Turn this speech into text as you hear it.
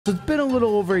So it's been a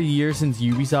little over a year since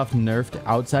Ubisoft nerfed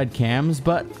outside cams,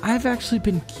 but I've actually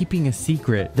been keeping a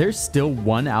secret. There's still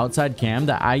one outside cam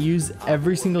that I use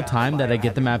every single time that I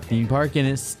get the map theme park, and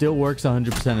it still works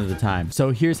 100% of the time.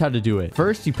 So here's how to do it.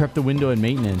 First, you prep the window in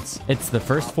maintenance. It's the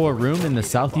first floor room in the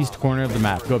southeast corner of the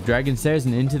map. Go up dragon stairs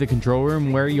and into the control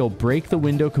room, where you'll break the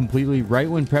window completely right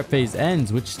when prep phase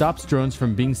ends, which stops drones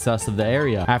from being sus of the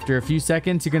area. After a few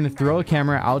seconds, you're going to throw a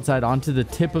camera outside onto the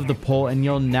tip of the pole, and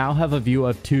you'll now have a view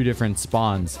of two different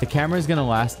spawns. The camera is going to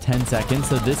last 10 seconds,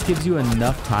 so this gives you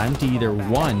enough time to either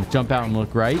 1, jump out and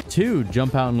look right, 2,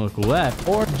 jump out and look left,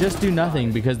 or just do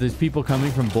nothing because there's people coming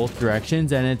from both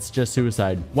directions and it's just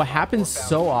suicide. What happens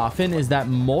so often is that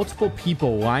multiple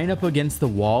people line up against the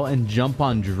wall and jump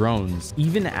on drones.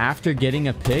 Even after getting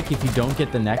a pick, if you don't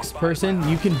get the next person,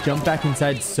 you can jump back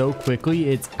inside so quickly,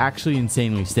 it's actually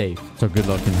insanely safe. So good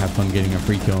luck and have fun getting a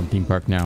free kill in theme park now.